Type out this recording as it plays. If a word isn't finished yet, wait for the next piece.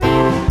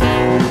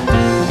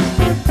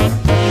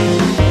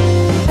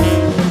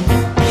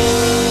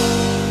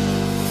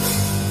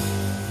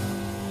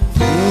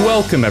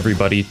Welcome,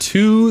 everybody,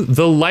 to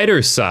The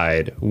Lighter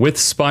Side with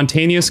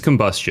Spontaneous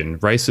Combustion,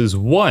 Rice's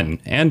one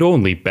and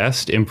only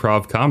best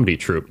improv comedy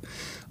troupe.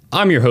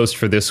 I'm your host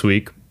for this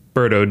week,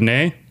 Bert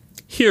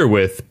here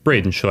with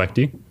Braedon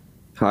Schlechte.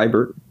 Hi,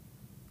 Bert.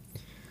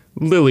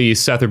 Lily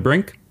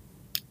Setherbrink.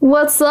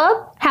 What's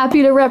up?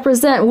 Happy to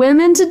represent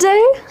women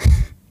today.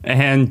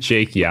 And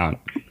Jake Yount.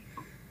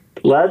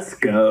 Let's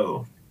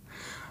go.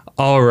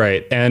 All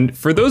right. And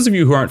for those of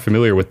you who aren't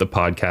familiar with the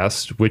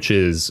podcast, which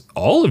is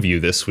all of you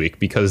this week,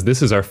 because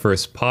this is our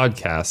first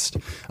podcast,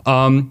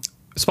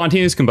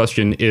 Spontaneous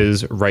Combustion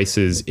is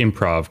Rice's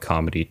improv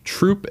comedy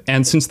troupe.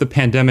 And since the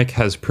pandemic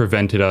has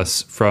prevented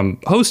us from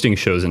hosting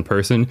shows in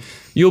person,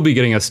 you'll be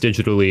getting us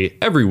digitally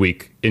every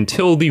week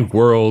until the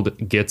world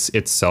gets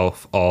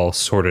itself all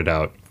sorted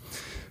out.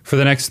 For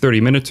the next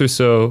 30 minutes or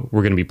so,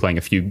 we're going to be playing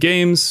a few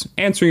games,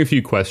 answering a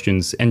few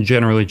questions, and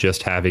generally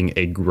just having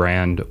a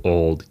grand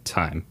old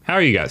time. How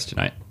are you guys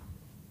tonight?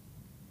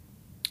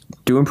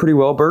 Doing pretty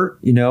well, Bert.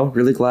 You know,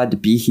 really glad to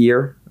be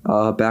here,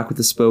 back with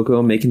the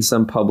Spoko, making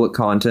some public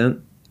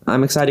content.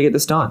 I'm excited to get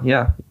this done,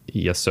 yeah.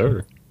 Yes,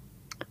 sir.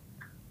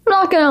 I'm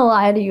not gonna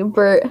lie to you,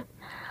 Bert.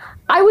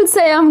 I would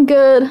say I'm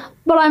good,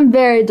 but I'm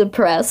very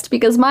depressed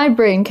because my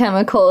brain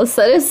chemical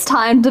said it's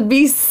time to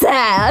be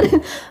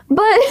sad.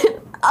 But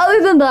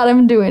other than that,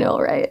 I'm doing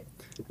all right.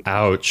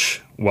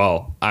 Ouch.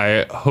 Well,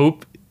 I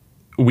hope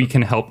we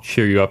can help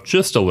cheer you up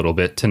just a little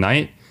bit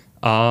tonight.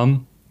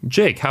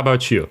 Jake, how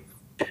about you?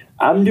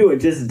 I'm doing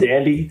just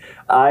dandy.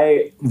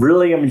 I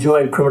really am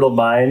enjoying Criminal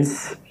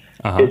Minds.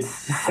 It's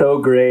so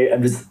great.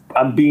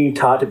 I'm being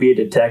taught to be a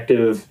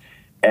detective,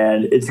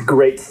 and it's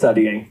great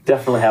studying.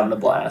 Definitely having a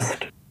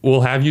blast.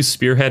 We'll have you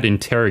spearhead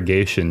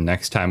interrogation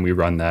next time we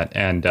run that.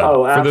 And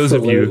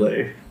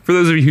absolutely. For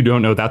those of you who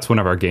don't know, that's one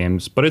of our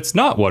games, but it's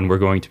not one we're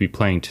going to be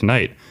playing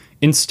tonight.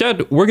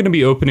 Instead, we're going to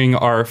be opening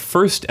our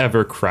first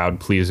ever crowd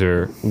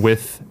pleaser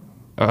with,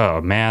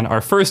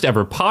 our first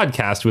ever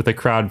podcast with a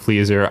crowd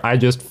pleaser. I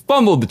just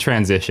fumbled the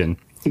transition.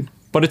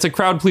 But it's a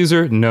crowd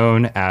pleaser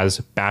known as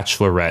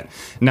Bachelorette.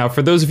 Now,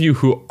 for those of you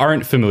who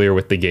aren't familiar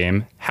with the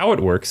game, how it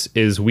works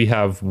is we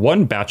have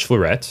one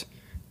Bachelorette.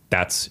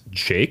 That's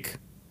Jake.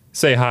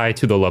 Say hi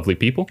to the lovely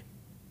people.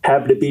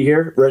 Happy to be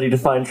here, ready to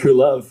find true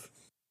love.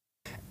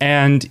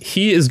 And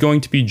he is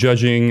going to be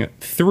judging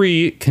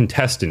 3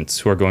 contestants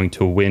who are going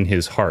to win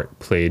his heart,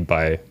 played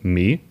by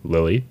me,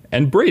 Lily,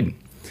 and Braedon.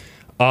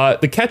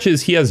 The catch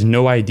is he has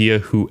no idea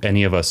who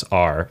any of us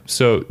are.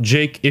 So,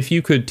 Jake, if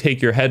you could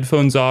take your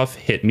headphones off,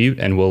 hit mute,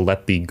 and we'll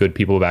let the good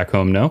people back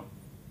home know.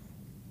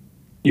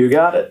 You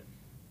got it.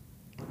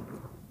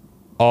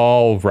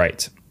 All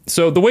right.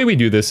 So the way we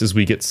do this is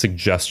we get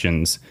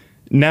suggestions.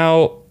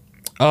 Now,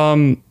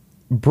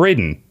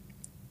 Braedon,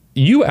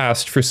 you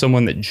asked for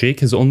someone that Jake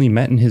has only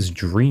met in his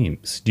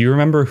dreams. Do you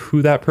remember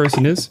who that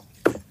person is?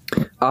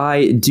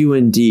 I do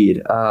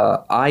indeed.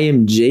 I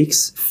am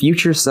Jake's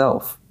future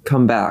self,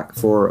 come back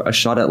for a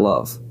shot at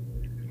love.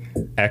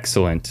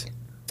 Excellent.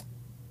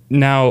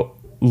 Now,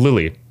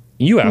 Lily,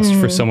 you asked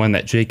for someone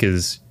that Jake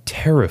is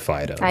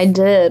terrified of. I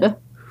did.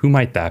 Who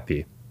might that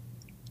be?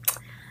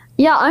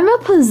 Yeah, I'm a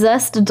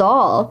possessed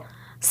doll.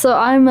 So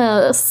I'm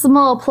a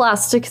small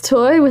plastic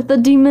toy with a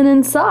demon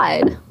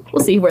inside.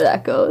 We'll see where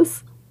that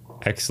goes.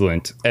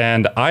 Excellent.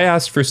 And I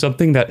asked for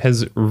something that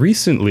has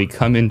recently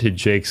come into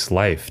Jake's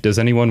life. Does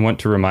anyone want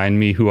to remind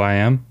me who I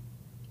am?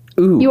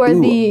 You are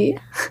the...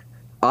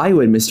 I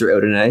would, Mr.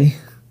 Odine.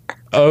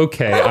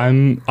 Okay,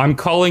 I'm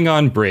calling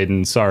on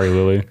Braedon. Sorry,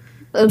 Lily.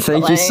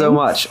 Thank you so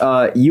much.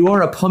 You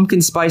are a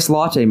pumpkin spice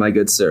latte, my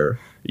good sir.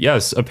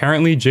 Yes,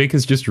 apparently Jake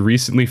has just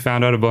recently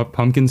found out about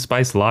pumpkin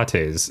spice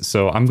lattes,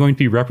 so I'm going to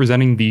be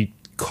representing the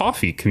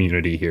coffee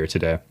community here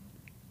today.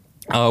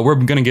 We're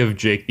going to give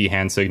Jake the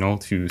hand signal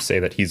to say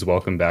that he's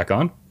welcome back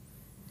on.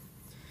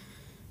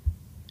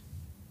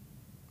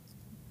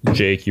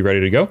 Jake, you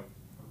ready to go?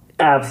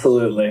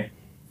 Absolutely.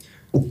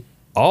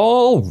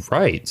 All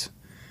right.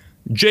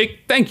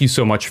 Jake, thank you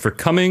so much for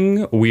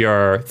coming. We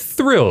are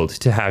thrilled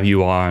to have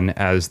you on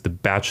as the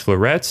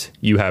Bachelorette.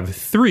 You have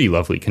 3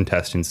 lovely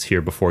contestants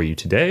here before you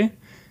today,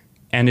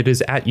 and it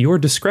is at your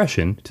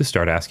discretion to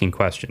start asking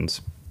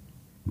questions.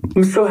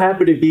 I'm so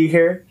happy to be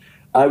here.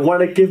 I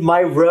want to give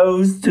my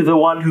rose to the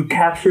one who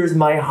captures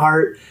my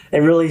heart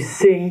and really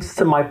sings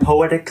to my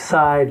poetic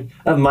side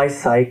of my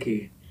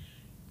psyche.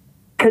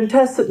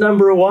 Contestant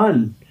number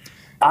 1.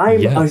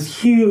 I'm a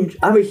huge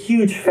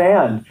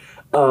fan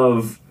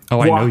of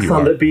Walks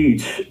on the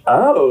Beach.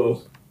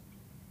 Oh,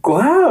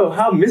 wow,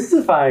 how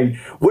mystifying.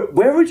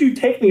 Where would you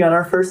take me on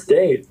our first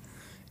date?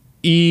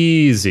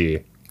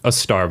 Easy. A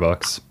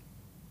Starbucks.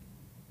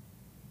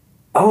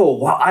 Oh,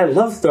 wow, I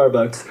love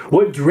Starbucks.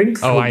 What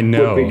drinks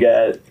would we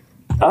get?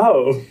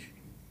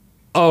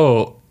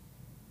 Oh,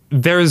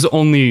 there's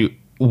only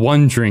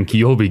one drink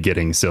you'll be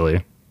getting,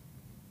 silly.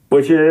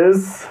 Which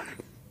is?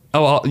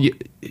 Oh,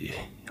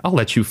 I'll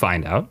let you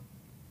find out.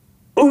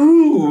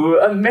 Ooh,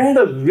 a man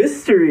of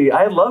mystery.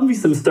 I love me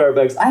some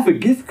Starbucks. I have a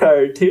gift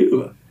card,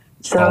 too.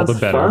 Sounds all the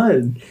better.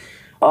 Fun.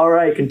 All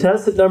right,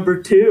 contestant number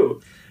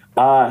 2.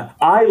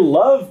 I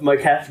love my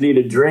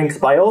caffeinated drinks,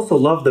 but I also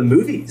love the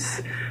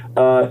movies.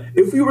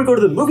 If we were to go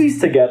to the movies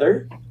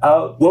together,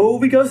 what would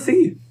we go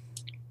see?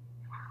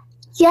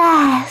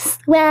 Yes,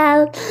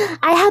 well,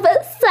 I have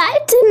a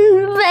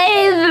certain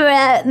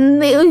favorite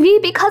movie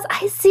because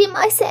I see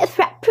myself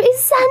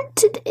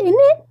represented in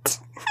it.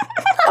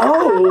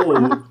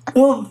 Oh,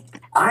 well,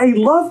 I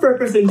love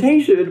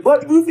representation.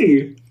 What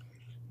movie?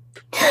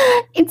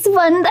 It's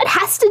one that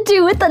has to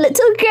do with the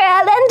little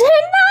girl and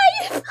her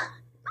knife.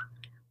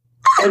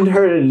 And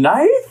her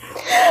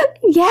knife?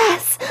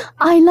 Yes,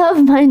 I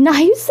love my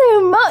knife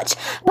so much,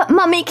 but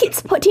Mummy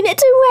keeps putting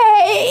it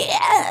away.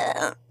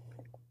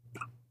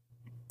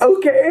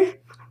 Okay.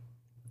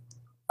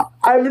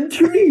 I'm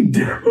intrigued.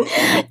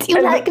 Do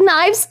you like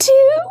knives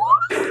too?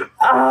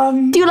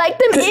 Do you like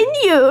them in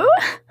you?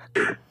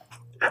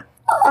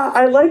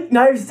 I like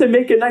knives to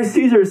make a nice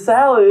Caesar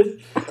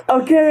salad.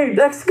 Okay,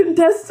 next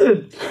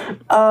contestant.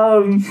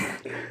 I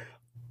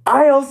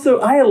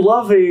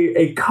love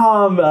a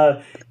calm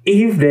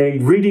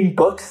evening reading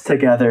books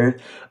together.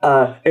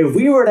 If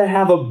we were to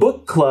have a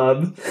book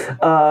club,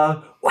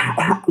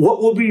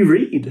 what would we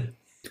read?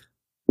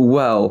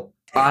 Well,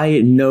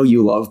 I know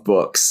you love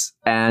books,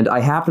 and I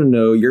happen to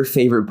know your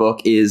favorite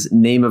book is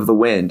Name of the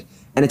Wind,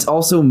 and it's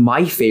also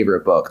my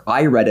favorite book.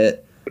 I read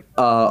it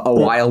a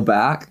while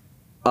back.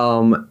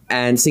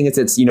 And seeing as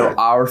it's,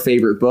 our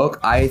favorite book,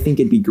 I think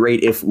it'd be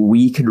great if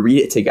we could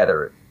read it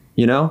together,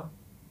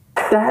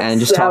 and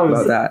just talk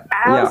about that.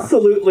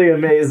 Absolutely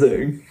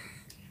amazing.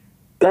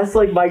 That's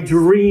like my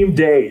dream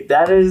date.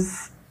 That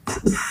is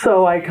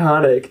so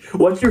iconic.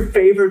 What's your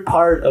favorite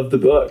part of the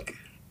book?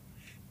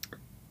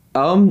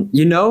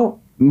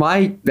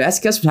 My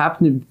best guess would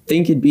happen to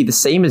think it'd be the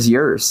same as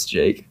yours,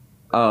 Jake.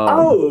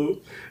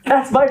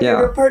 That's my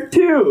favorite part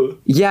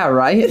too. Yeah,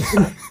 right?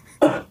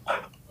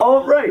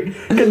 All right,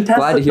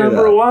 contestant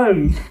number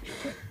one.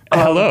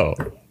 Hello.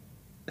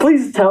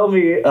 Please tell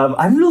me,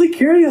 I'm really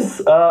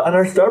curious on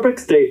our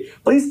Starbucks date.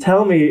 Please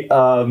tell me,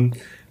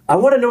 I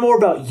want to know more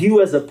about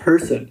you as a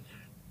person.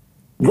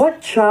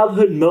 What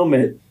childhood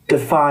moment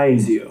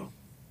defines you?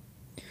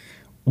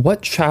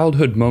 What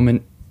childhood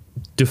moment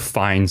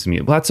defines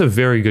me? Well, that's a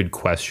very good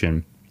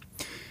question.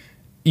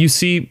 You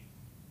see,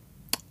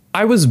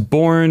 I was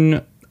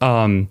born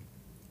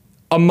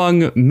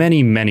among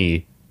many,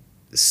 many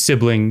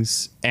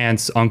siblings,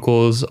 aunts,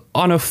 uncles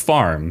on a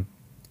farm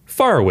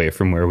far away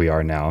from where we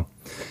are now.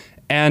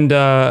 And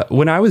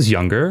when I was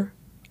younger,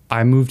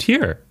 I moved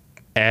here.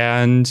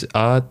 And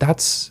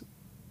that's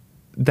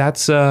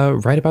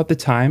right about the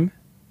time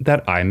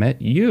that I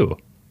met you.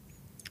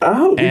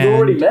 Oh, we've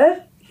already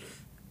met?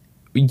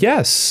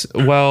 Yes.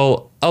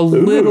 Well, a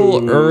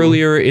little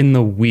earlier in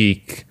the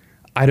week.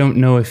 I don't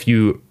know if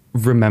you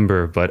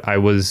remember, but I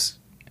was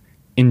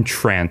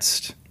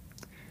entranced.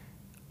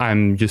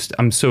 I'm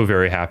so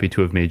very happy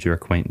to have made your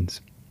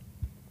acquaintance.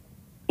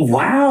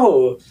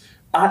 Wow.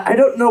 I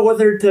don't know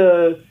whether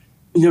to,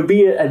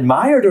 be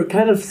admired or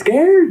kind of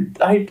scared.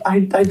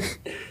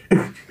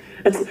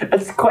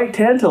 It's quite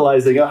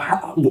tantalizing.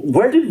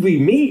 Where did we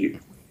meet?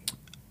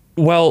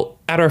 Well,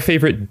 at our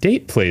favorite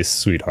date place,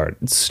 sweetheart.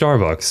 It's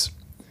Starbucks.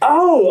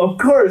 Oh, of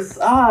course.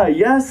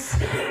 Yes.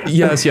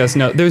 Yes.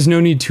 No, there's no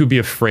need to be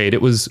afraid.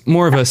 It was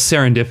more of a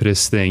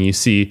serendipitous thing. You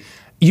see,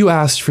 you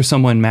asked for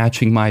someone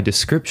matching my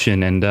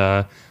description, and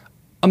a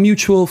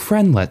mutual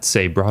friend, let's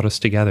say, brought us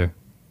together.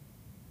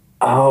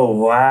 Oh,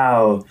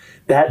 wow.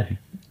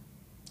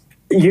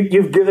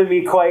 You've given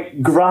me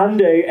quite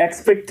grande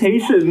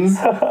expectations.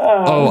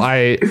 Oh,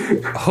 I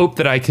hope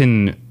that I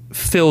can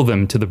fill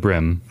them to the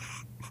brim.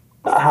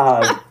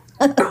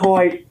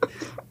 Quite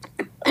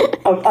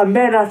a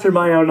man after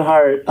my own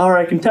heart. All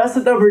right,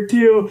 contestant number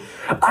two.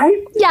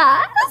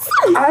 Yes.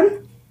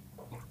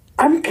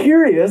 I'm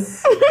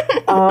curious.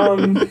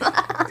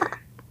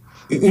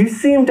 You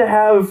seem to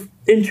have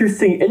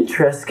interesting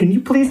interests. Can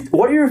you please?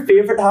 What are your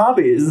favorite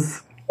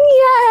hobbies?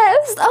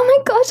 Yes. Oh my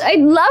gosh, I'd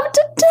love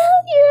to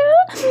tell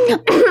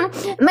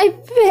you. My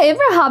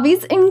favorite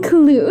hobbies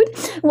include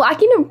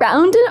walking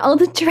around in all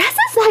the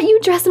dresses that you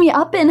dress me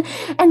up in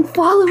and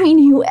following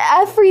you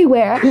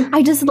everywhere.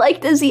 I just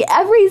like to see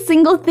every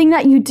single thing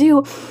that you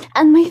do.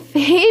 And my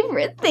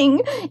favorite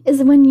thing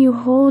is when you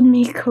hold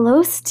me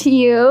close to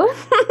you.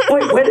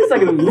 Wait a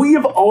second. We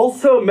have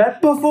also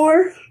met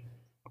before?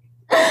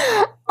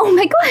 Oh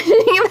my gosh,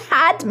 you've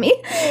had me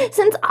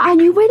since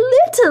you were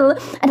little,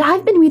 and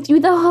I've been with you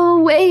the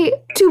whole way.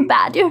 Too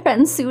bad your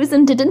friend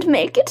Susan didn't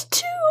make it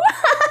too.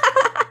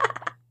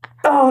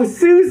 Oh,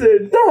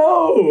 Susan,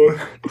 no!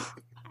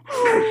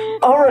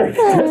 All right,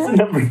 contestant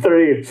number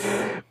three.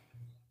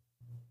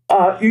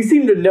 You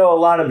seem to know a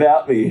lot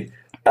about me.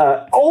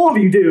 All of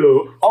you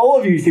do. All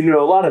of you seem to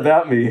know a lot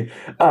about me.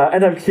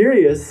 And I'm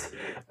curious,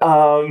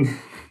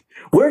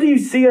 where do you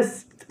see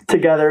us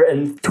together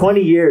in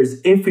 20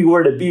 years if we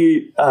were to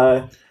be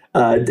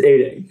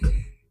dating?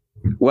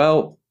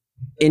 Well,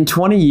 in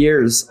 20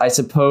 years, I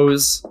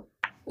suppose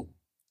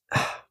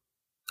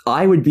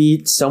I would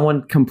be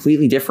someone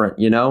completely different,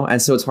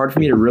 And so it's hard for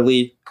me to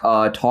really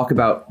talk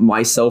about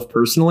myself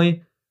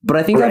personally. but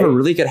I think I have a Right.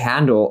 really good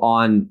handle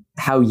on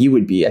how you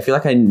would be. I feel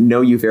like I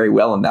know you very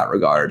well in that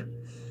regard.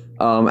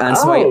 And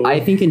so Oh. I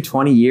think in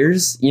 20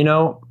 years, you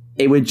know,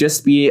 it would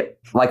just be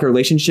like a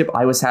relationship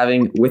I was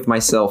having with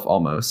myself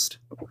almost.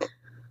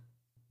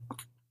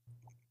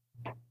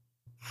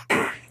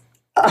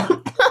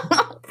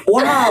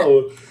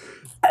 Wow.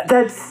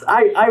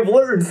 I've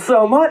learned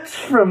so much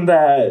from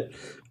that.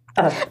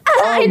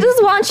 I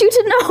just want you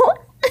to know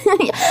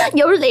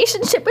your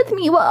relationship with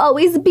me will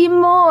always be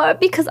more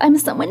because I'm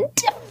someone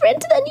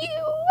different than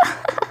you.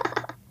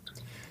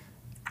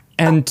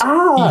 And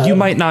you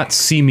might not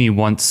see me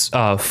once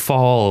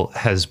fall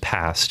has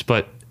passed,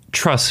 but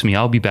trust me,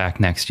 I'll be back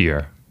next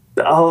year.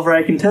 All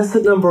right,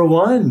 contestant number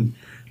 1.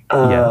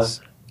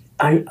 Yes.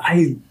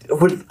 I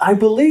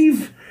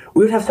believe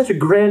we would have such a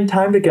grand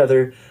time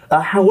together.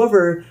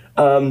 However,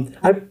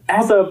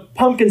 as a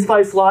pumpkin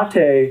spice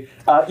latte,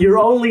 you're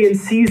only in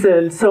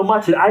season so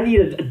much, and I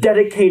need a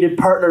dedicated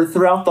partner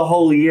throughout the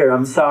whole year.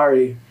 I'm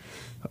sorry.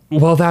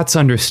 Well, that's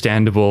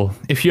understandable.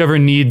 If you ever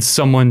need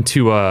someone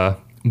to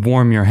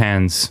warm your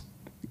hands,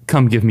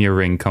 come give me a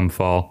ring come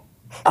fall.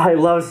 I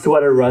love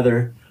sweater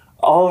weather.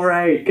 All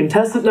right,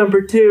 contestant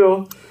number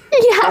 2.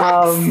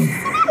 Yes.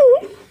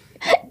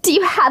 Do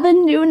you have a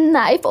new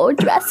knife or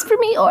dress for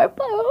me or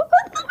both?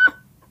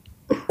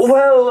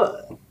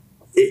 Well,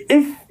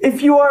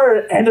 if you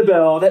are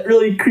Annabelle, that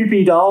really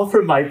creepy doll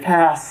from my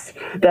past,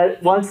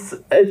 that wants,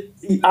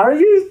 are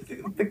you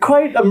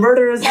quite a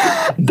murderous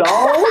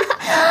doll?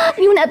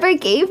 You never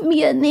gave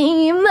me a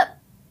name.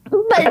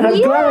 But And I'm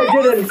glad I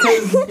yes. didn't,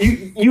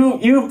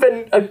 because you've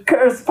been a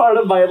cursed part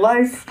of my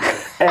life,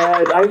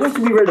 and I wish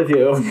to be rid of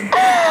you.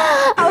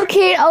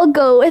 Okay, I'll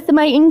go with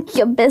my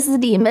incubus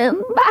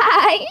demon.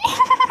 Bye.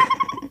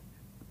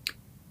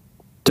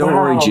 Don't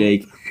worry, Wow.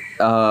 Jake.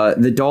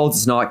 The doll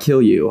does not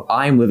kill you.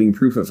 I'm living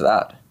proof of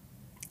that.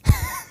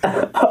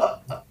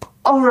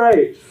 All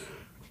right.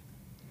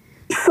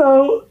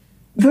 So,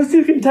 those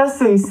 2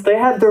 contestants, they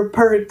had their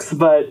perks,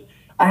 but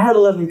I had to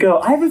let them go.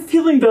 I have a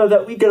feeling, though,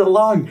 that we get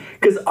along,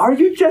 because are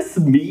you just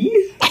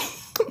me?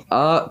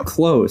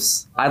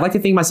 Close. I'd like to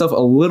think myself a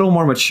little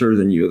more mature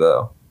than you,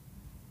 though.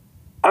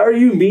 Are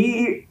you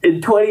me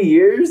in 20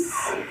 years?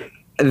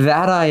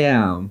 That I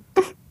am.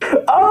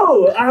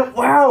 Oh,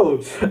 wow.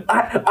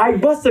 I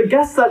must have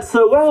guessed that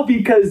so well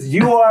because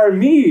you are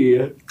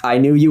me. I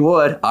knew you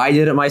would. I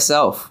did it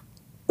myself.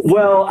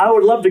 Well, I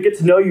would love to get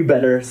to know you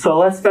better, so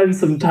let's spend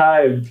some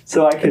time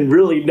so I can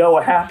really know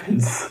what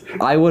happens.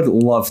 I would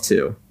love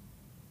to.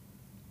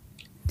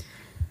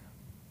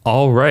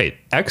 All right.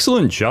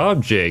 Excellent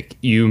job, Jake.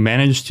 You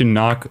managed to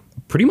knock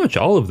pretty much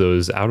all of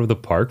those out of the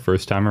park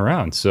first time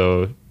around.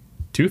 So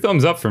 2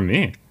 thumbs up from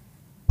me.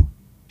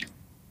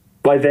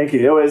 Why, thank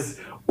you. It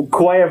was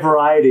quite a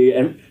variety,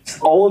 and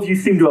all of you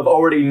seem to have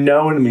already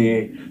known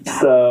me,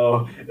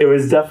 so it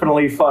was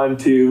definitely fun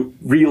to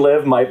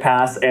relive my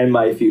past and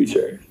my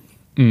future.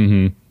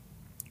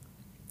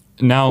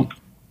 Now,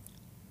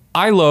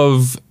 I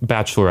love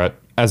Bachelorette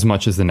as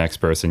much as the next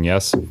person,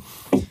 yes?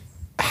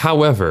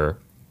 However,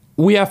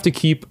 we have to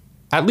keep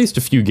at least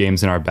a few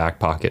games in our back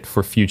pocket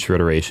for future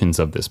iterations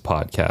of this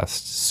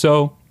podcast.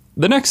 So,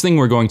 the next thing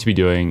we're going to be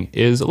doing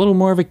is a little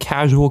more of a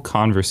casual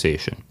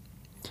conversation.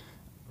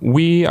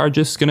 We are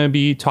just going to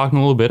be talking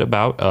a little bit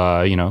about,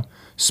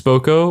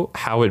 Spoko,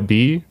 how it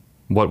be,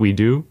 what we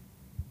do,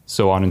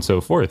 so on and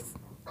so forth.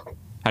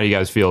 How do you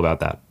guys feel about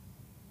that?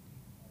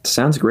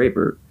 Sounds great,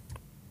 Bert.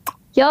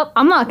 Yup,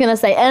 I'm not gonna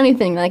say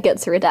anything that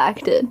gets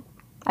redacted.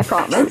 I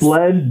promise.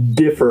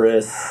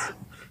 Splendiferous.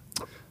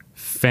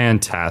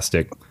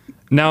 Fantastic.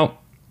 Now,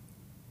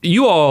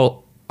 you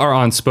all are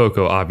on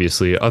Spoko,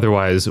 obviously.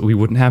 Otherwise, we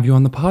wouldn't have you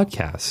on the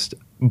podcast.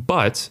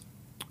 But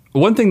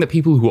one thing that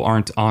people who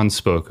aren't on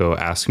Spoko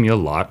ask me a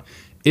lot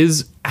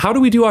is, how do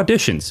we do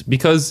auditions?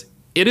 Because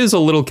it is a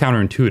little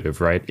counterintuitive,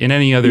 right? In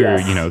any other,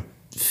 Yes.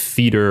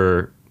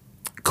 theater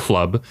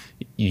club,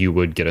 you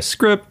would get a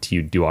script,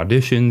 you'd do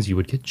auditions, you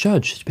would get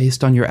judged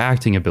based on your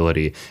acting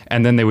ability,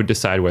 and then they would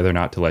decide whether or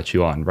not to let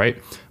you on,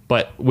 right?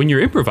 But when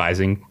you're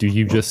improvising, do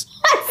you just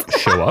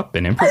show up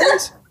and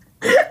improvise?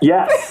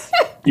 Yes.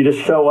 You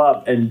just show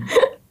up and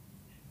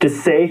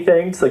just say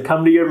things that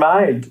come to your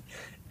mind.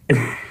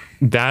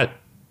 That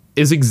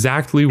is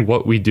exactly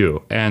what we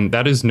do. And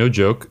that is no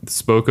joke.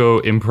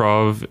 Spoko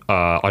improv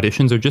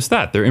auditions are just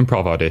that. They're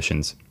improv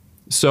auditions.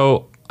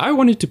 So I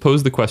wanted to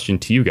pose the question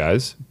to you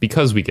guys,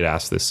 because we get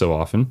asked this so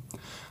often.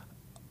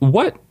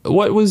 What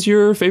was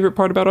your favorite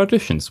part about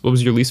auditions? What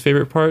was your least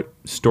favorite part?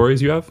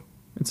 Stories you have,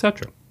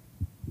 etc.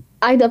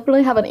 I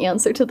definitely have an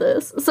answer to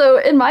this. So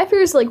in my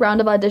first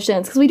round of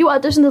auditions, because we do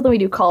auditions and then we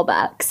do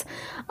callbacks,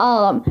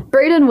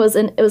 Braedon was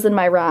in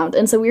my round,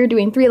 and so we were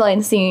doing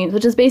 3-line scenes,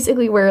 which is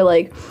basically where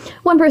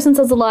one person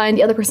says a line,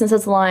 the other person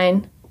says a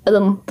line, and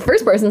then the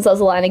first person says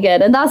a line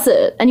again, and that's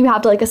it. And you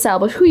have to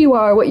establish who you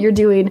are, what you're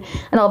doing,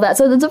 and all that.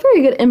 So it's a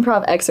very good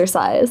improv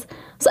exercise.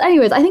 So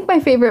anyways, I think my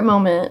favorite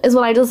moment is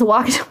when I just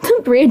walked up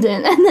to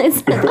Braedon and I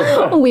said,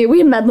 "Oh,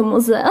 oui,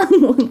 mademoiselle,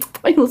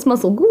 it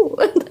smells so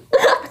good."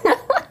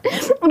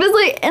 just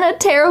like in a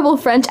terrible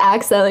French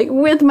accent, like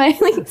with my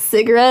like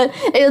cigarette,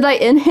 and I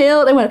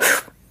inhaled and went,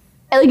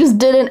 and like just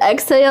didn't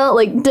exhale,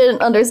 like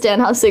didn't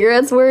understand how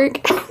cigarettes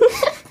work.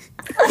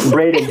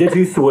 Braedon, did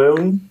you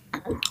swoon?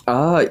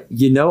 I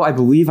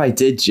believe I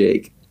did,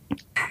 Jake.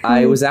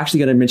 I was actually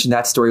going to mention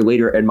that story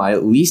later in my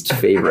least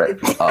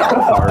favorite part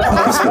of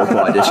the Spoke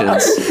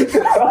auditions,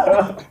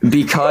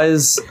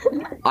 because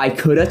I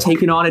could have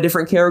taken on a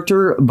different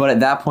character, but at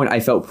that point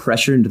I felt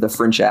pressured into the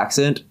French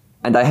accent,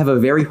 and I have a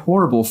very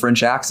horrible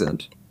French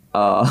accent.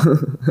 So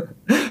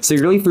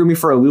you really threw me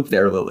for a loop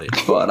there, Lily,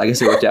 but I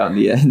guess it worked out in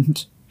the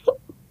end.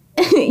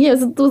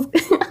 Yes, it was.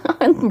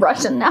 I'm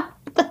Russian now.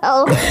 What the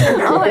hell?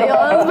 Oh my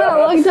god, it's been a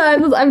long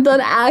time since I've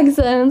done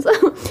accents.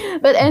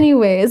 But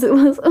anyways, it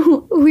was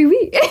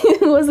oui.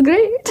 It was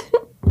great.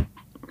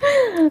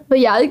 But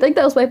yeah, I think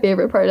that was my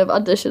favorite part of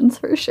auditions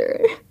for sure.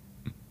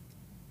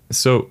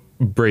 So,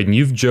 Braedon,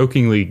 you've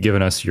jokingly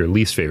given us your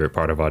least favorite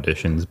part of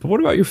auditions, but what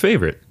about your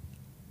favorite?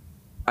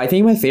 I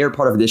think my favorite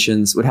part of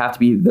auditions would have to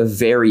be the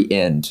very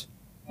end.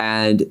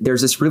 And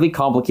there's this really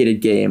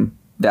complicated game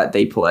that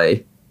they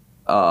play.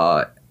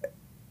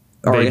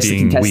 Or I guess the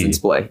contestants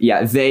play.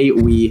 Yeah,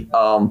 we.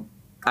 I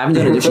haven't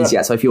done auditions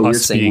yet, so I feel weird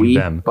saying we,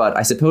 but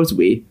I suppose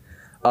we.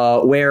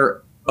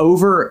 Where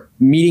over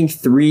meeting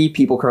 3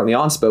 people currently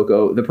on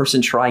Spoko, the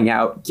person trying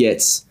out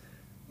gets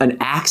an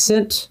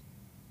accent,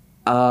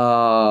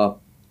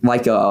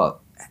 like a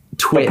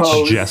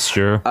twitch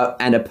gesture,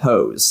 and a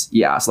pose.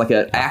 Yeah, it's like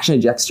an action, a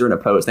gesture, and a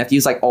pose. They have to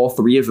use like all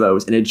 3 of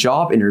those in a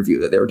job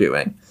interview that they're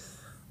doing.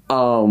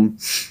 And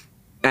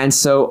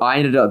so I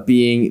ended up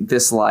being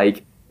this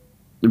like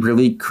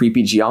really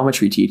creepy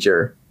geometry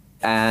teacher,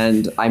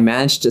 and I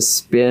managed to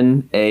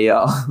spin a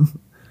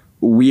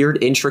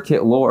weird,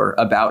 intricate lore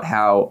about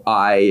how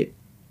I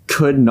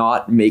could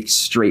not make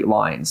straight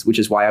lines, which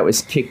is why I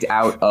was kicked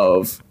out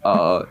of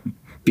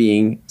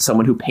being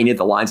someone who painted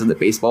the lines on the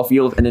baseball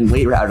field, and then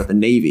later out of the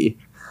Navy.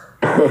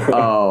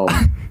 I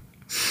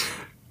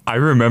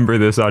remember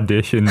this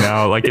audition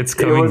now, like it's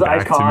coming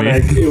back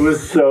iconic. to me. It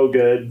was so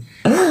good.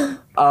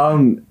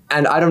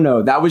 And I don't know,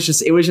 it was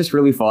just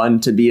really fun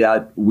to be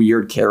that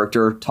weird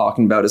character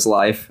talking about his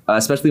life,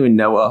 especially when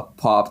Noah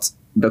popped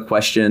the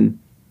question,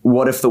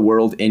 what if the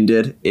world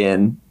ended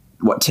in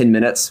 10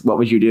 minutes? What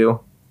would you do?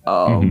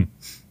 I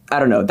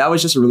don't know. That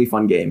was just a really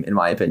fun game, in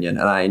my opinion,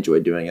 and I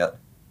enjoyed doing it.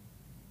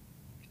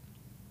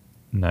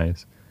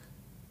 Nice.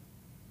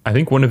 I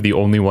think one of the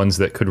only ones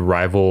that could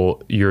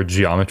rival your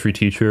geometry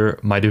teacher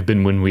might have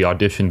been when we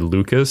auditioned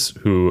Lucas,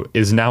 who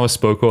is now a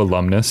Spoko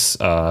alumnus.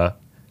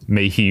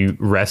 May he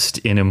rest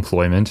in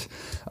employment.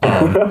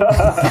 But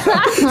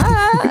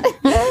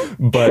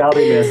Shall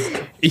be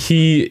missed.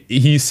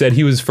 He said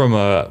he was from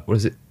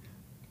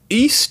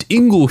East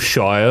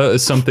Ingleshire or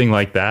something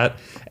like that.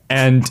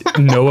 And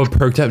Noah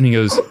perked up and he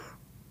goes,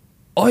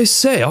 I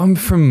say, I'm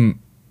from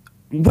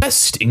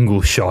West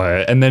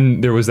Ingleshire. And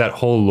then there was that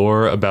whole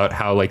lore about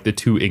how like the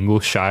 2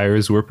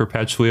 Ingleshires were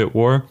perpetually at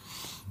war.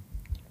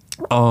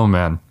 Oh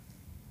man.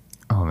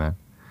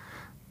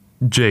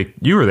 Jake,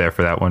 you were there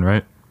for that one,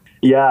 right?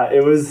 Yeah,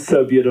 it was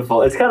so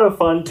beautiful. It's kind of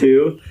fun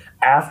too,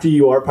 after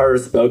you are part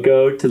of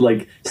Spoko, to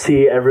like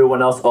see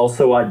everyone else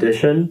also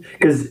audition,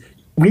 because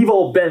we've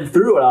all been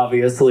through it,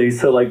 obviously.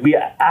 So like we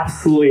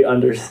absolutely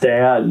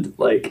understand,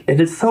 like, and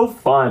it's so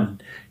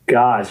fun.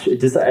 Gosh,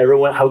 it just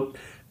how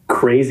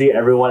crazy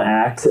everyone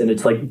acts, and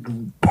it's like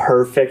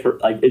perfect for,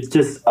 like, it's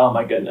just, oh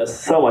my goodness,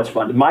 so much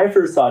fun. My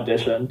first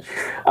audition,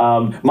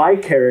 my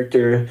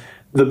character,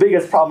 the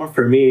biggest problem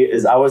for me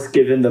is I was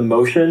given the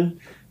motion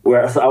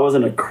where I was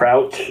in a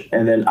crouch,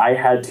 and then I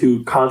had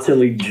to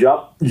constantly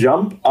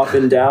jump up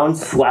and down,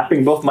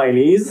 slapping both my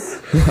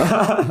knees.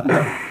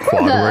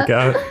 Quad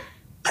workout.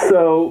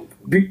 So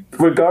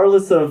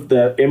regardless of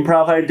the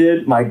improv I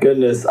did, my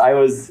goodness,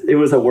 it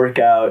was a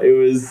workout.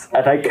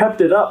 And I kept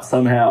it up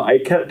somehow. I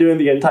kept doing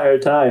the entire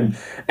time.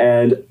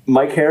 And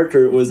my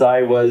character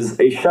I was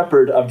a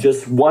shepherd of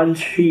just one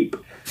sheep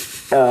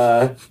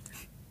in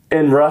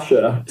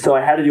Russia. So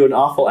I had to do an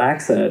awful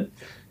accent,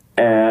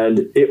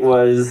 and it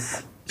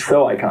was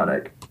so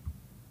iconic.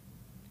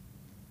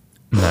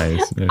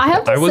 Nice. I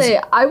have to say,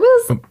 I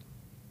was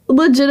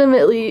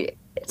legitimately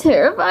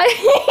terrified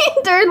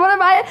during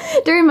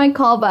my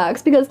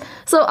callbacks, because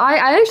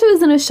I actually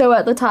was in a show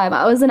at the time.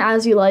 I was in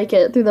As You Like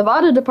It through the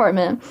Vada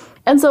department,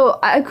 and so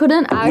I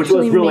couldn't actually. Which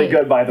was really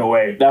good, by the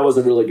way. That was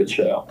a really good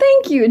show.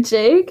 Thank you,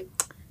 Jake.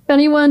 If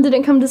anyone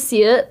didn't come to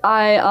see it,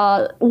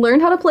 I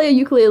learned how to play a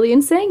ukulele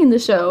and sang in the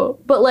show,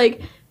 but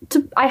like.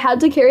 I had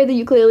to carry the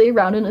ukulele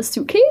around in a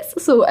suitcase,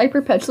 so I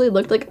perpetually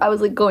looked like I was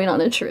like going on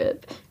a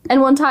trip.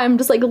 And one time,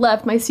 just like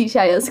left my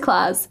CTIS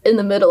class in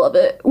the middle of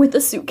it with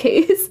the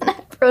suitcase, and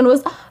everyone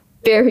was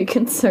very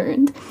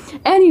concerned.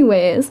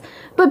 Anyways,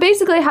 but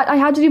basically, I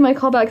had to do my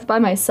callbacks by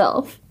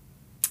myself,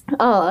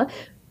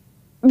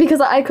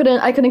 because I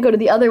couldn't go to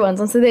the other ones,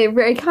 and so they were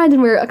very kind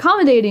and were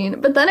accommodating.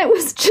 But then it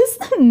was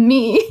just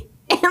me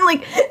and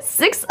like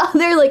 6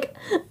 other like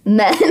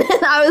men,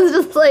 and I was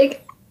just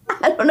like.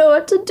 I don't know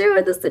what to do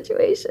in this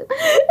situation. And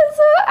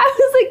so I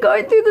was like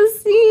going through the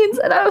scenes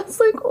and I was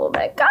like, oh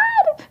my God,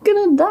 I'm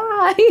gonna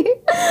die.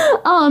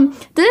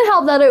 Didn't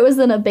help that it was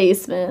in a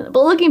basement.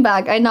 But looking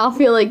back, I now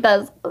feel like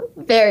that's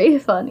very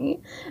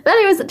funny. But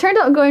anyways, it turned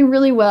out going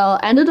really well.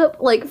 Ended up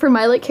like for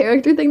my like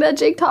character thing that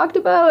Jake talked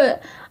about,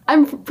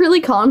 I'm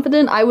really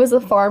confident I was a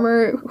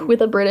farmer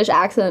with a British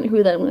accent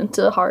who then went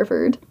to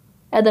Harvard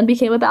and then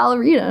became a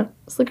ballerina.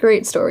 It's a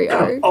great story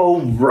arc.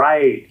 Oh,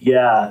 right.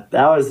 Yeah,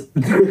 that was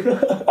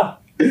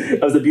that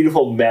was a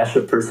beautiful mesh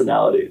of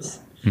personalities.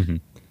 Mm-hmm.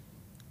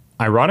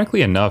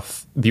 Ironically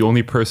enough, the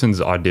only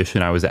person's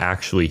audition I was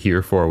actually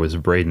here for was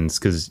Braedon's,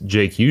 because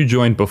Jake, you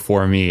joined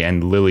before me,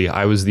 and Lily,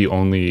 I was the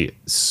only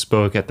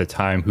spoke at the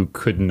time who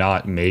could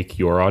not make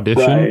your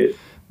audition. Right.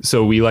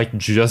 So we like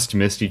just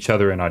missed each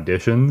other in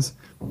auditions.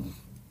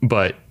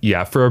 But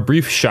yeah, for a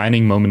brief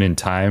shining moment in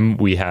time,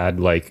 we had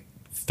like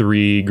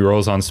 3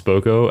 girls on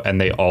Spoko and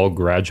they all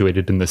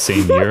graduated in the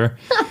same year.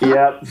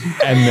 Yep.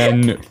 And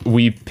then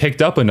we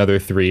picked up another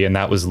 3, and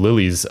that was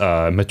Lily's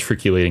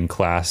matriculating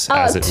class,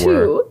 as it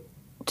were.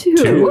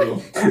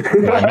 Two.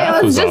 My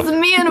math It was was just off.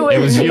 me and Whitney. It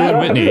was you and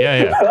Whitney.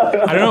 Yeah.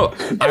 I don't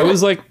know. I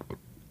was like,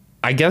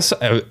 I guess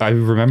I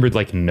remembered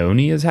like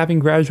Noni as having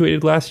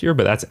graduated last year,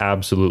 but that's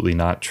absolutely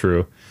not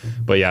true.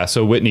 But yeah,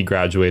 so Whitney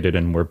graduated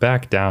and we're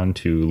back down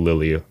to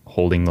Lily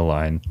holding the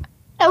line.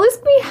 At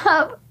least we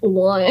have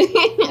one.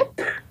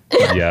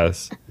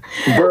 Yes.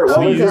 Bert, what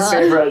was your God.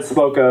 favorite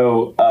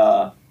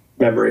Spoko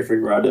memory for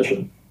your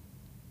audition?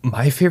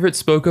 My favorite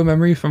Spoko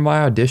memory from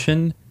my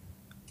audition,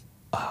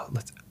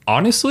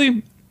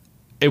 honestly,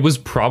 it was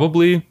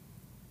probably,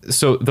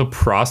 so the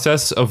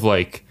process of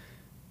like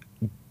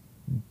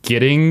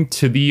getting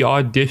to the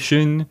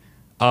audition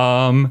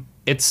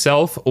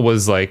itself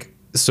was like,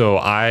 so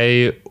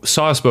I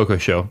saw a Spoko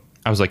show.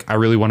 I was like, I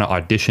really want to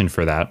audition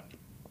for that,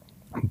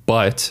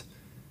 but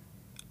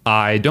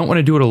I don't want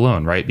to do it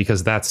alone, right?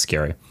 Because that's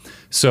scary.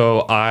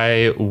 So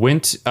I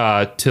went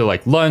to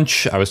like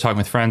lunch. I was talking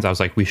with friends. I was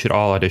like, we should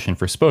all audition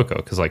for Spoko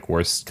because like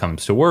worst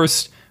comes to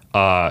worst,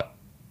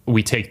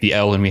 we take the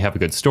L and we have a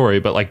good story.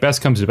 But like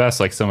best comes to best,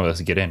 like some of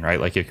us get in, right?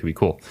 Like it could be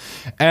cool.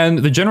 And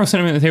the general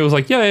sentiment of the table was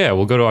like, yeah,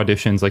 we'll go to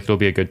auditions. Like it'll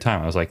be a good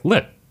time. I was like,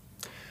 lit.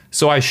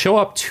 So I show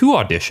up to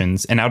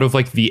auditions, and out of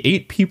like the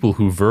 8 people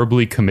who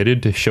verbally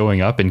committed to showing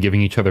up and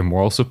giving each other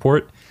moral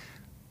support,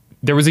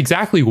 there was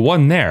exactly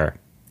one there,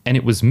 and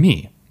it was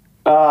me.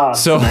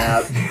 So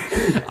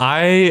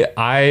I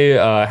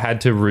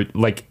had to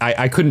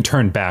I couldn't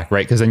turn back,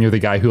 right? Because then you're the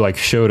guy who like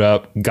showed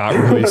up, got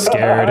really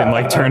scared, and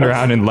like turned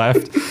around and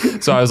left.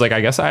 So I was like,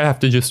 I guess I have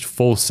to just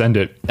full send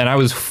it. And I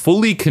was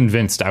fully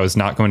convinced I was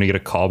not going to get a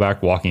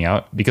callback walking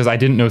out because I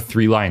didn't know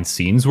 3-line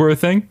scenes were a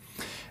thing.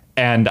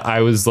 And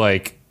I was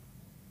like,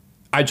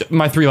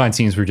 my 3-line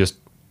scenes were just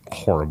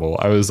horrible.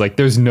 I was like,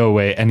 there's no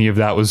way any of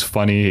that was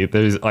funny.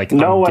 There's like,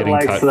 no I'm one getting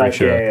likes cut that for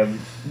sure. game.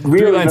 We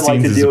don't even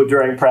like to do it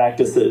during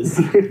practices.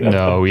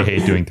 No, we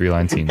hate doing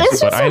 3-line scenes.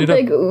 It's but just I a ended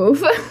big up,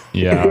 oof.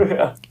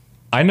 yeah.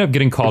 I ended up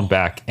getting called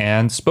back,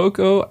 and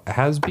Spoko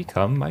has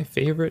become my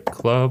favorite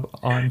club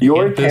on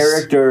Your campus.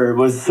 character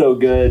was so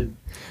good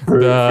for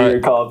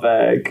your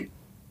callback.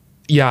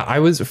 Yeah, I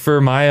was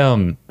for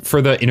my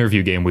for the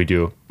interview game we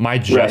do. My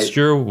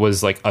gesture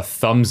was like a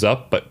thumbs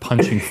up, but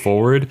punching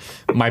forward.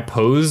 My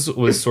pose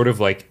was sort of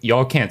like,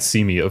 y'all can't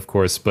see me, of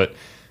course, but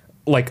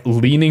like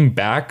leaning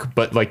back,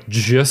 but like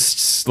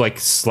just like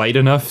slight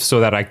enough so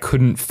that I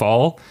couldn't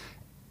fall.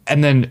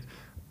 And then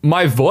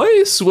my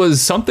voice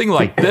was something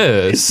like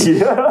this.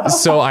 Yeah.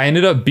 So I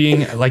ended up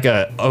being like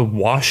a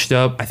washed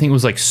up, I think it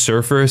was like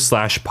surfer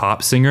 /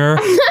 pop singer.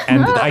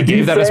 And I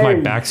gave that as my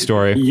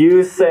backstory.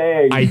 You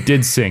sang. I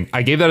did sing.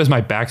 I gave that as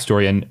my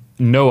backstory. And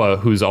Noah,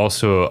 who's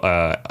also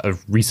a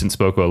recent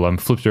Spoko alum,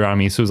 flipped around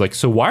me. So it was like,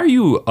 so why are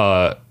you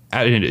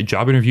at a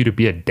job interview to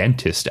be a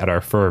dentist at our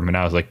firm? And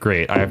I was like,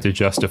 great, I have to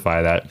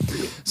justify that.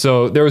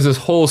 So there was this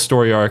whole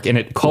story arc, and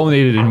it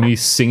culminated in me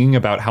singing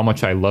about how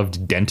much I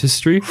loved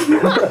dentistry.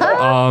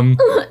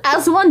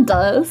 As one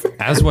does.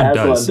 As one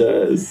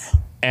does.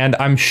 And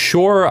I'm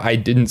sure I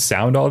didn't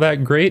sound all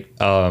that great,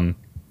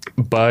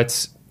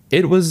 but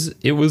it was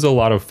a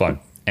lot of fun.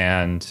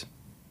 And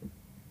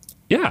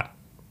yeah,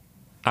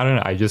 I don't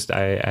know. I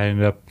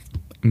ended up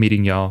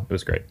meeting y'all. It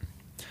was great.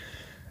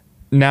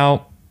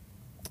 Now,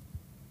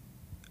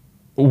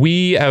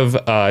 we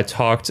have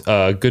talked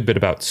a good bit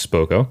about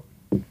Spoko,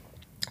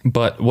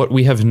 but what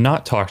we have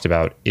not talked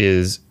about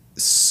is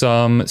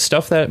some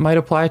stuff that might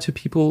apply to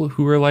people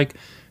who are like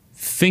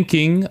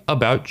thinking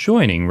about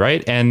joining,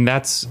 right? And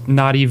that's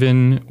not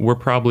even, we're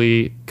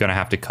probably gonna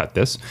have to cut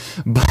this,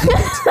 but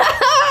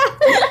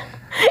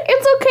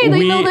it's okay.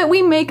 They know that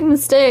we make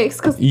mistakes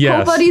because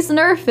nobody's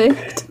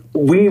perfect.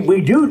 We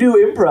do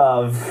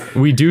improv.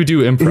 We do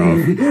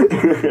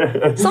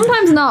improv.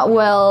 Sometimes not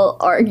well,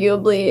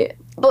 arguably.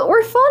 But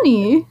we're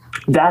funny.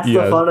 That's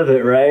the fun of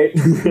it, right?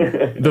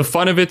 The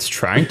fun of it's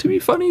trying to be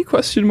funny, ?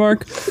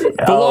 The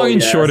long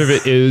and short of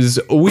it is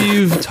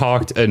we've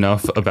talked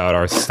enough about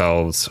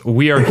ourselves.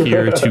 We are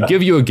here to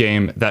give you a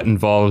game that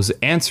involves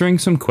answering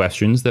some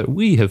questions that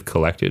we have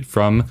collected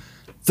from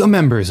the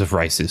members of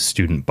Rice's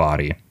student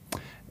body,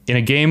 in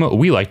a game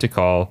we like to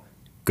call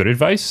Good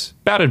Advice,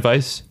 Bad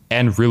Advice,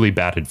 and Really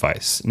Bad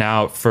Advice.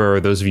 Now, for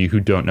those of you who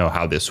don't know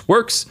how this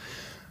works,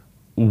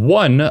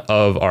 one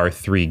of our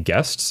three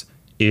guests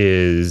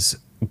is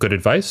good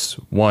advice,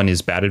 one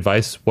is bad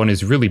advice, one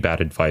is really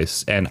bad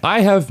advice, and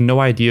I have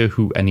no idea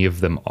who any of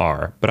them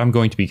are, but I'm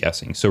going to be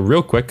guessing. So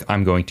real quick,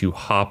 I'm going to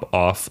hop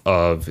off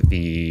of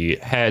the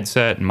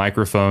headset and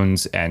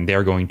microphones, and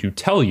they're going to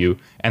tell you,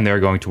 and they're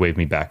going to wave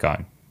me back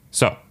on.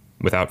 So,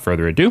 without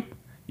further ado,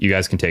 you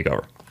guys can take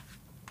over.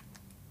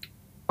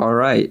 All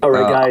right. All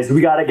right, guys,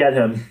 we gotta get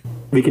him.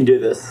 We can do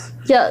this.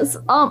 Yes.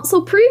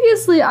 So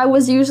previously I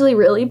was usually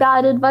really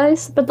bad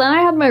advice, but then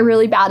I had my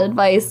really bad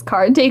advice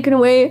card taken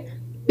away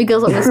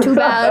because it was too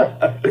bad.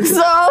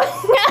 So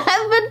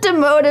I've been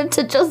demoted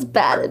to just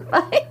bad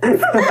advice.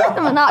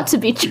 I'm not to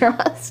be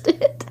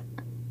trusted.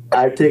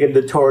 I've taken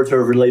the torch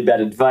of really bad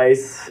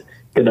advice.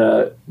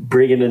 Gonna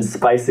bring it in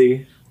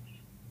spicy.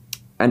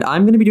 And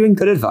I'm going to be doing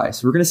good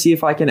advice. We're going to see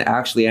if I can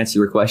actually answer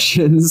your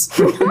questions.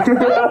 So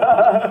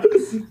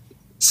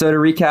to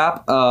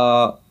recap,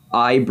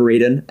 I,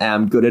 Braedon,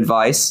 am good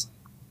advice.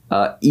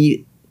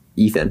 Jake.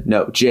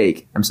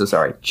 I'm so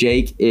sorry.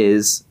 Jake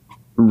is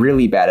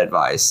really bad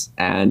advice.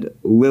 And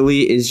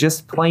Lily is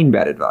just plain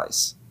bad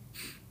advice.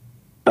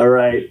 All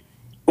right.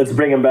 Let's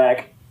bring him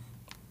back.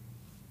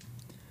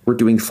 We're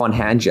doing fun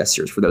hand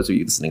gestures for those of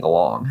you listening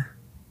along.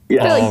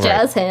 Yeah. They're like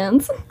jazz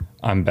hands.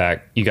 I'm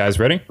back. You guys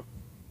ready?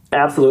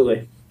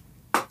 Absolutely.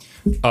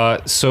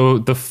 So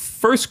the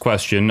first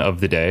question of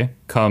the day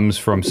comes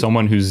from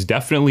someone who's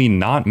definitely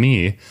not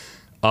me.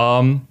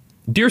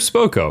 Dear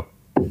Spoko,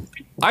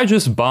 I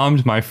just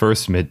bombed my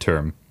first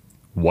midterm.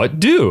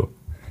 What do?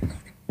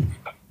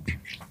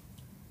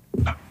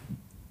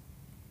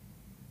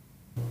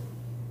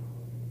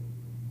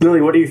 Lily,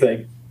 what do you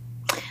think?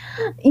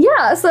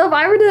 Yeah, so if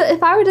I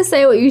were to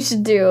say what you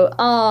should do,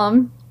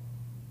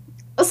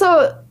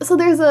 so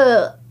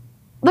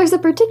there's a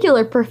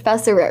particular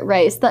professor at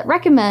Rice that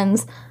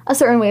recommends a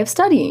certain way of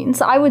studying.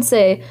 So I would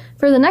say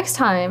for the next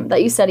time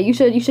that you study, you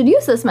should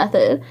use this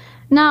method.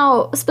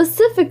 Now,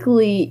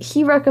 specifically,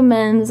 he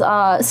recommends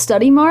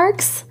study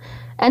marks,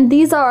 and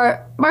these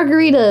are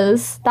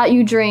margaritas that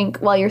you drink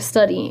while you're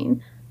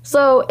studying.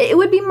 So it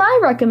would be my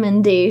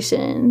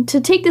recommendation to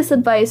take this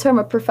advice from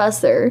a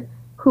professor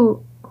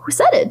who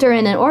said it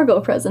during an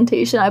Orgo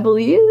presentation, I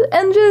believe,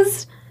 and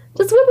just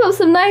whip up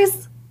some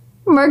nice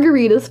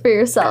margaritas for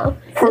yourself.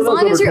 As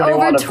long as you're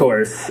over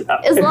 21.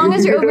 As long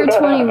as you're over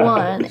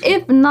 21.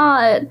 If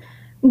not,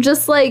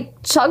 just like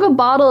chug a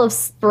bottle of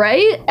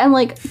Sprite and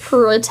like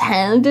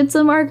pretend it's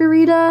a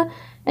margarita,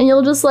 and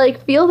you'll just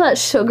like feel that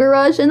sugar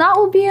rush, and that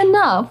will be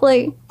enough.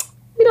 Like,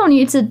 you don't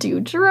need to do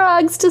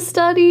drugs to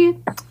study.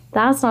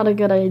 That's not a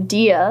good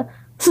idea.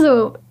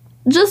 So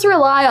just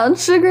rely on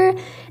sugar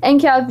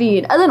and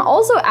caffeine. And then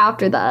also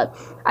after that,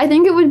 I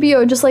think it would be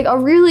just like a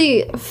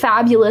really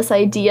fabulous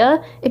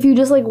idea if you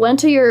just like went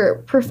to your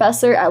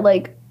professor at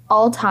like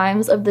all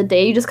times of the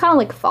day. You just kind of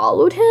like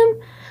followed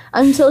him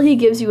until he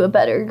gives you a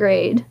better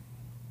grade.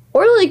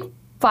 Or like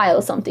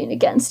file something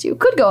against you.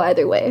 Could go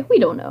either way. We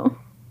don't know.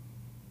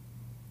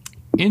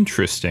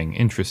 Interesting.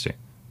 And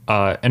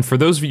for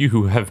those of you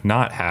who have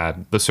not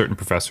had the certain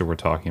professor we're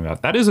talking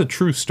about, that is a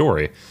true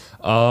story.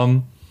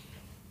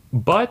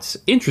 But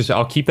interesting.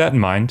 I'll keep that in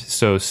mind.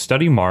 So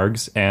study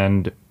margs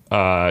and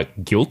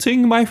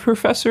guilting my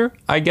professor,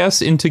 I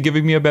guess, into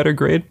giving me a better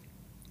grade.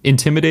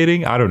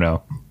 Intimidating? I don't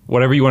know.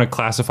 Whatever you want to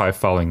classify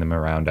following them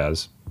around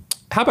as.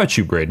 How about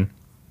you, Braedon?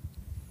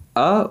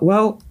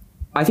 Well,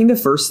 I think the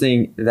first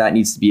thing that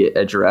needs to be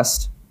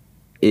addressed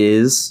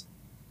is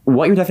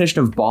what your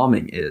definition of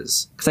bombing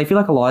is. Because I feel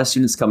like a lot of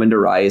students come into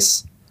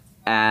Rice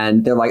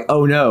and they're like,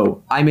 oh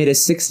no, I made a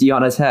 60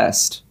 on a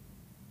test.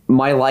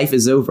 My life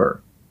is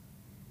over.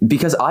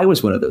 Because I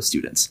was one of those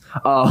students.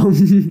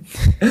 And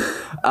then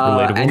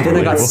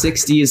I got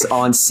 60s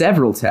on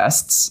several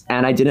tests,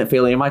 and I didn't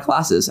fail any of my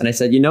classes. And I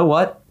said, you know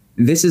what?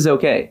 This is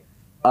okay.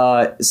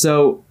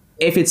 So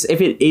if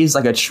it is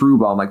like a true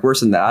bomb, like worse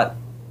than that,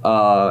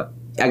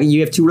 you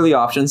have two really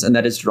options, and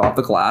that is drop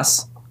the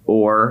class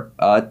or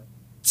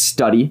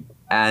study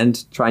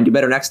and try and do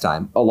better next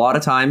time. A lot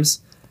of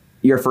times,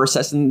 your first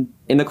test in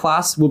the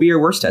class will be your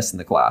worst test in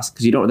the class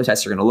because you don't know what the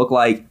tests are going to look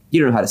like. You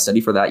don't know how to study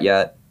for that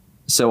yet.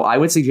 So I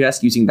would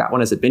suggest using that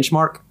one as a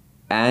benchmark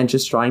and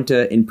just trying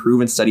to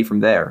improve and study from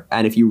there.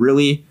 And if you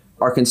really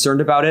are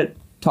concerned about it,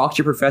 talk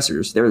to your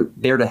professors. They're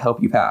there to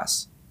help you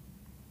pass.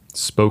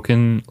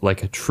 Spoken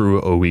like a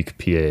true O-Week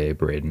PAA,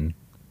 Braedon.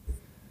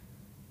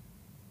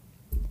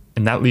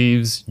 And that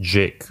leaves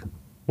Jake.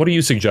 What do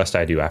you suggest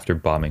I do after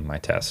bombing my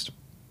test?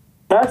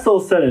 That's all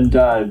said and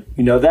done.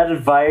 You know, that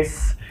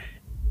advice,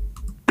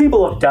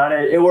 people have done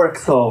it. It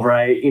works all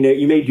right. You know,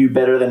 you may do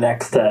better the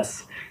next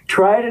test.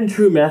 Tried and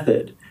true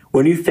method.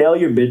 When you fail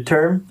your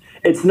midterm,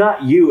 it's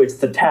not you, it's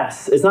the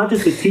test. It's not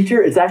just the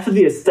teacher, it's actually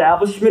the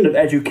establishment of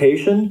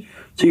education.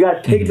 So you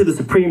got to take it to the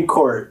Supreme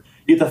Court.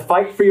 You have to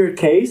fight for your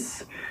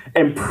case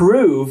and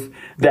prove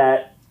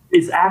that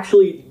it's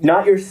actually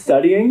not your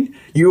studying.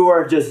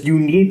 You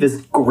need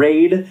this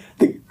grade.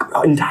 The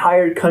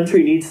entire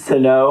country needs to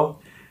know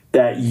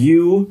that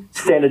you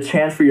stand a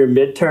chance for your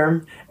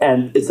midterm,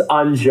 and it's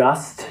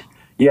unjust.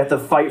 You have to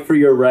fight for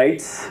your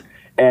rights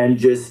and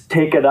just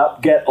take it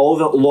up, get all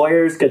the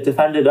lawyers, get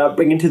defended up,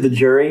 bring it to the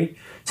jury.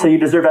 So you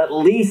deserve at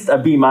least a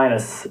B-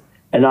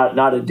 and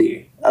not a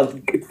D.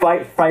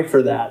 Fight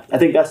for that. I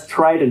think that's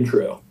tried and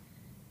true.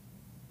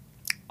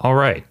 All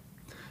right.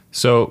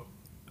 So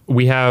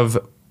we have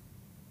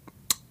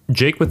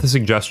Jake with the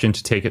suggestion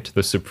to take it to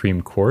the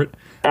Supreme Court.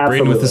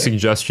 Braedon with the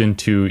suggestion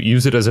to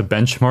use it as a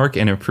benchmark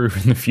and improve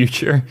in the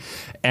future.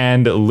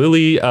 And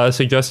Lily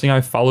suggesting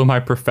I follow my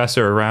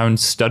professor around,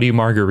 study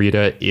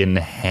margarita in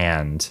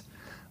hand.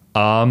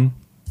 I'll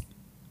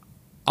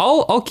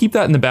keep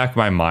that in the back of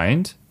my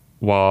mind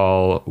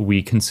while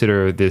we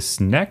consider this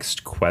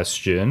next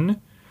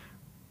question,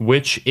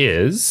 which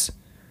is,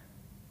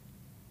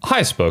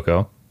 hi,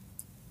 Spoko.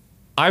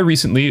 I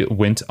recently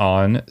went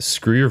on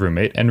Screw Your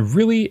Roommate and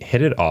really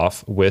hit it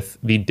off with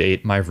the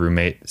date my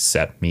roommate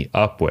set me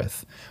up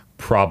with.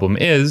 Problem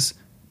is,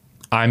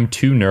 I'm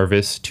too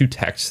nervous to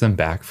text them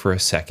back for a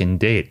second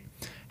date.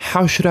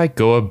 How should I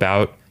go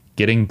about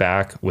getting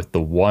back with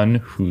the one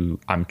who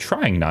I'm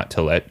trying not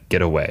to let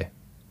get away?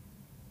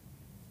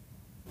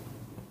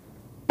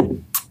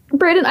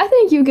 Braedon, I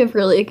think you give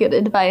really good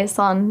advice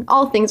on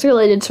all things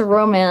related to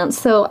romance,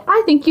 so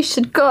I think you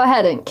should go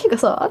ahead and kick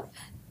us off.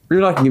 You're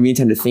not going to give me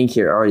time to think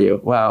here, are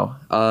you? Wow.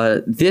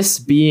 This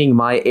being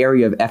my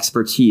area of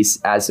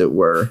expertise, as it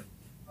were,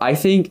 I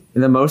think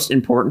the most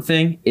important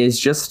thing is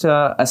just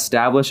to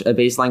establish a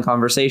baseline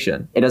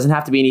conversation. It doesn't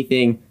have to be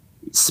anything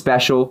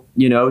special,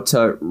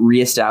 to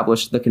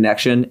reestablish the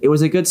connection. It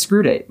was a good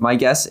screw date. My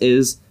guess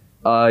is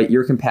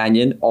your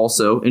companion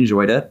also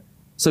enjoyed it.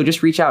 So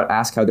just reach out,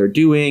 ask how they're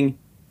doing,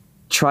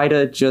 try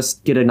to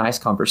just get a nice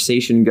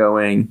conversation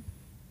going.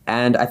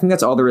 And I think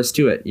that's all there is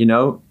to it,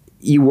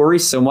 You worry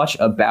so much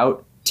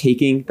about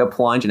taking the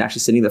plunge and actually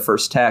sending the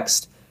first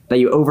text that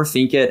you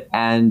overthink it,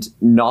 and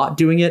not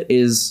doing it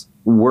is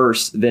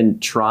worse than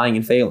trying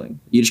and failing.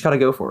 You just got to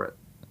go for it.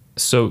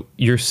 So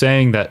you're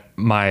saying that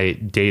my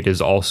date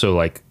is also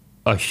like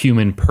a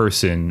human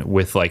person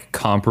with like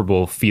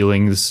comparable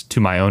feelings to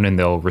my own, and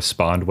they'll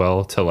respond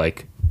well to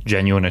like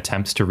genuine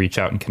attempts to reach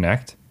out and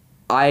connect?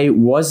 I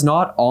was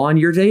not on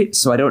your date,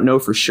 so I don't know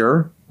for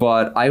sure,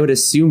 but I would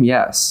assume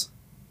yes.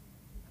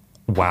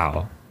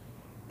 Wow.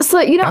 So,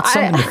 that's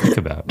something to think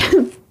about.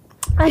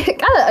 I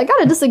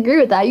gotta disagree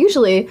with that.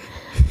 Usually,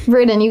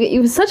 Braedon,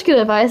 you have such good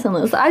advice on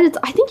this. I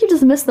think you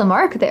just missed the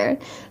mark there.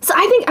 So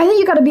I think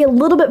you gotta be a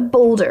little bit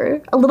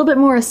bolder, a little bit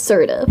more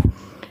assertive.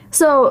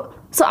 So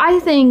I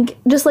think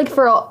just like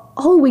for a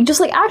whole week, just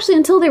like actually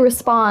until they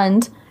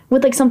respond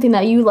with like something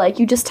that you like,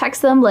 you just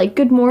text them like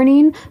good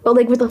morning, but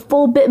like with a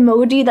full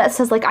Bitmoji that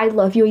says like I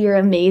love you, you're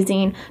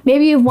amazing.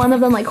 Maybe you have one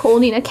of them like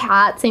holding a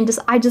cat saying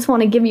I just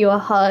want to give you a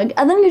hug,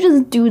 and then you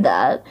just do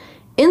that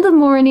in the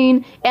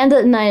morning and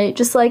at night,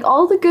 just like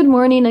all the good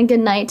morning and good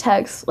night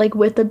texts like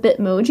with the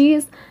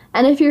Bitmojis.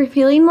 And if you're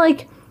feeling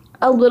like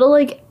a little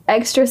like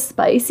extra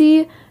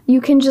spicy,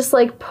 you can just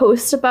like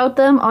post about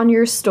them on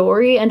your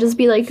story and just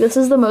be like, this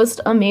is the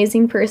most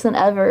amazing person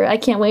ever. I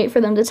can't wait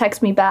for them to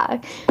text me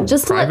back.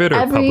 Just private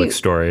or public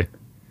story?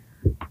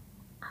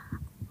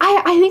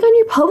 I think on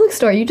your public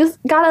story, you just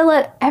gotta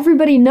let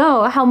everybody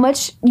know how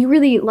much you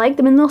really like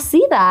them, and they'll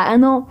see that,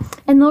 and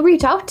they'll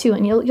reach out to you,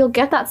 and you'll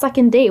get that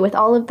second date with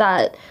all of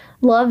that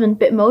love and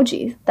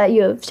Bitmoji that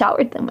you have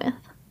showered them with.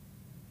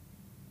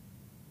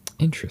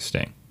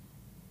 Interesting.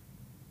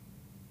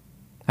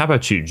 How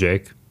about you,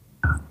 Jake?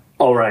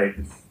 All right.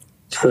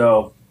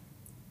 So,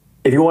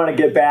 if you want to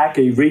get back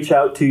and you reach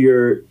out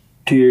to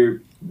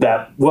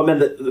that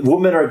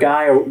woman or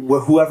guy or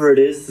whoever it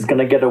is going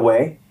to get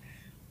away.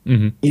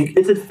 Mm-hmm.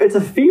 It's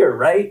a fear,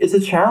 right? It's a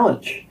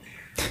challenge.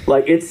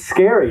 Like, it's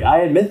scary. I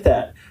admit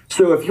that.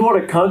 So if you want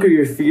to conquer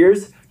your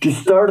fears,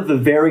 just start at the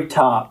very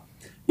top.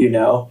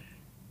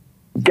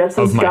 Get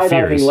some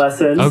skydiving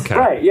lessons. Okay.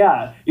 Right?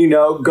 Yeah.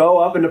 Go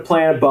up into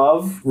plan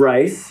above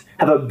Rice.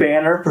 Have a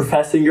banner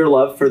professing your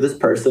love for this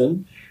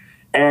person,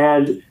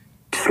 and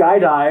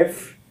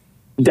skydive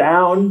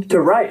down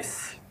to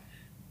Rice.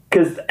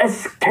 Because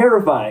it's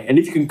terrifying. And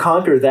if you can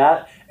conquer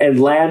that and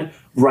land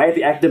right at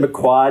the academic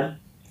quad,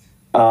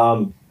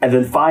 and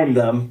then find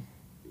them,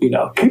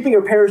 keeping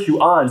your parachute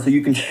on so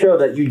you can show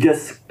that you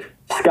just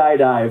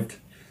skydived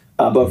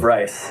above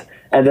Rice.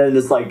 And then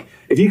it's like,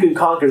 if you can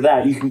conquer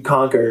that, you can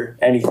conquer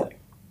anything.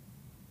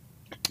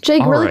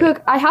 Jake, really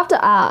quick, I have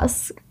to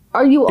ask,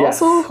 are you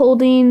also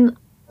holding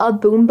a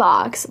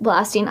boombox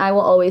blasting I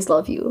Will Always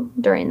Love You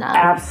during that?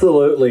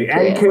 Absolutely.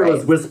 And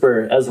Kayla's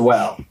Whisper as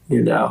well,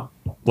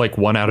 Like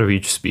one out of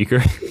each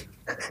speaker?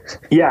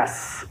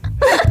 Yes.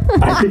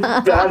 I think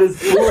that is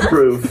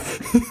foolproof.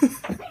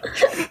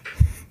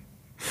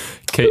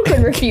 Who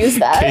could refuse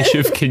that?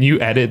 Keshav, can you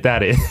edit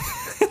that in?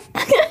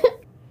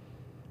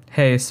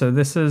 hey, so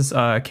this is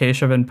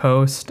Keshav in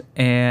Post,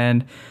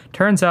 and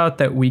turns out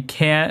that we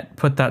can't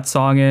put that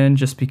song in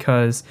just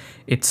because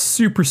it's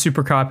super,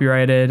 super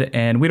copyrighted,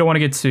 and we don't want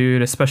to get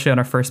sued, especially on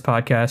our first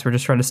podcast. We're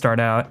just trying to start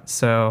out.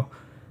 So,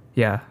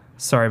 yeah,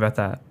 sorry about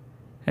that.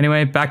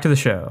 Anyway, back to the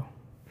show.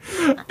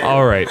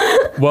 All right.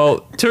 Well,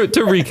 to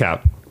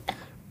recap,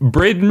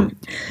 Braedon,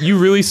 you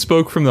really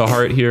spoke from the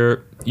heart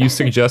here. You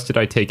suggested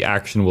I take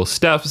actionable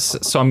steps,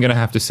 so I'm going to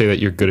have to say that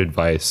you're good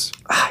advice.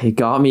 You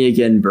got me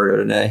again, Bert,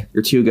 today.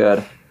 You're too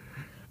good.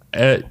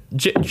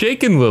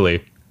 Jake and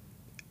Lily,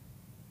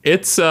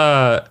 it's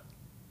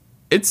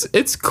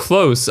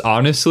close,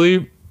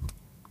 honestly.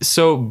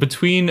 So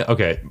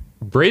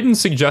Braedon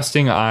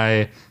suggesting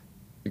I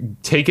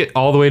take it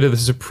all the way to the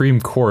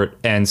Supreme Court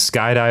and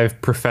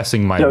skydive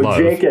professing my love.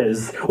 Jake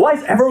is. Why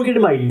is everyone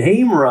getting my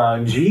name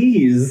wrong?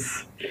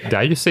 Jeez. Did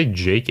I just say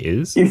Jake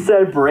is? You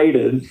said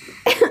Braedon.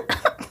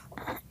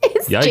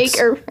 It's Yikes. Jake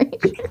or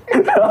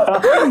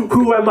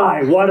Who am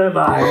I? What am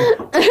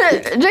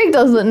I? Jake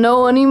doesn't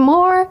know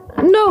anymore.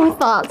 No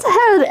thoughts.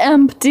 Head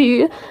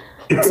empty.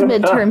 It's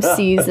midterm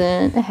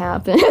season. It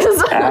happens.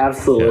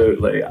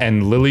 Absolutely.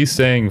 And Lily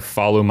saying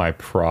follow my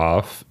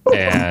prof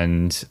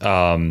and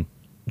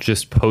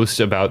just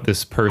post about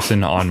this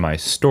person on my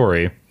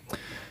story.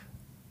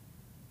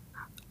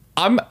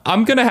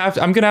 I'm gonna have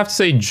to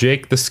say,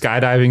 Jake, the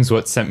skydiving's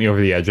what sent me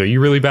over the edge. Are you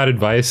really bad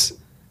advice?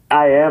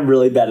 I am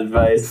really bad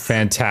advice.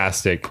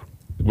 Fantastic.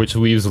 Which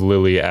leaves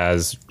Lily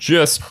as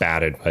just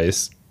bad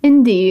advice.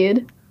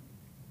 Indeed.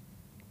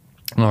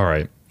 All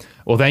right.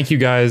 Well, thank you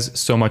guys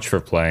so much for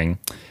playing.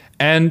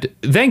 And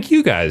thank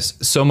you guys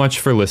so much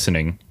for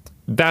listening.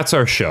 That's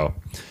our show.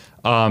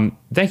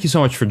 Thank you so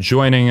much for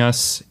joining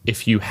us.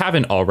 If you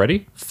haven't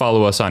already,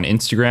 follow us on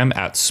Instagram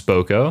at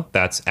Spoko.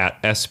 That's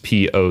at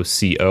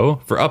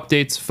SPOCO for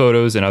updates,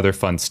 photos, and other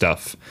fun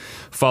stuff.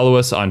 Follow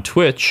us on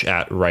Twitch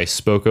at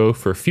RiceSpoko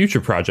for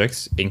future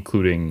projects,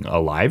 including a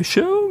live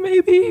show,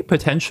 maybe,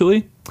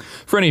 potentially.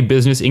 For any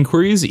business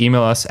inquiries,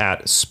 email us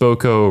at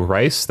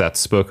SpokoRice,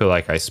 that's Spoko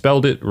like I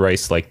spelled it,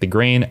 rice like the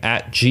grain,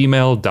 at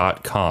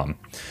gmail.com.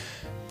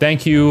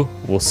 Thank you.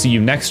 We'll see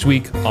you next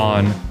week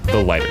on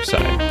The Lighter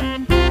Side.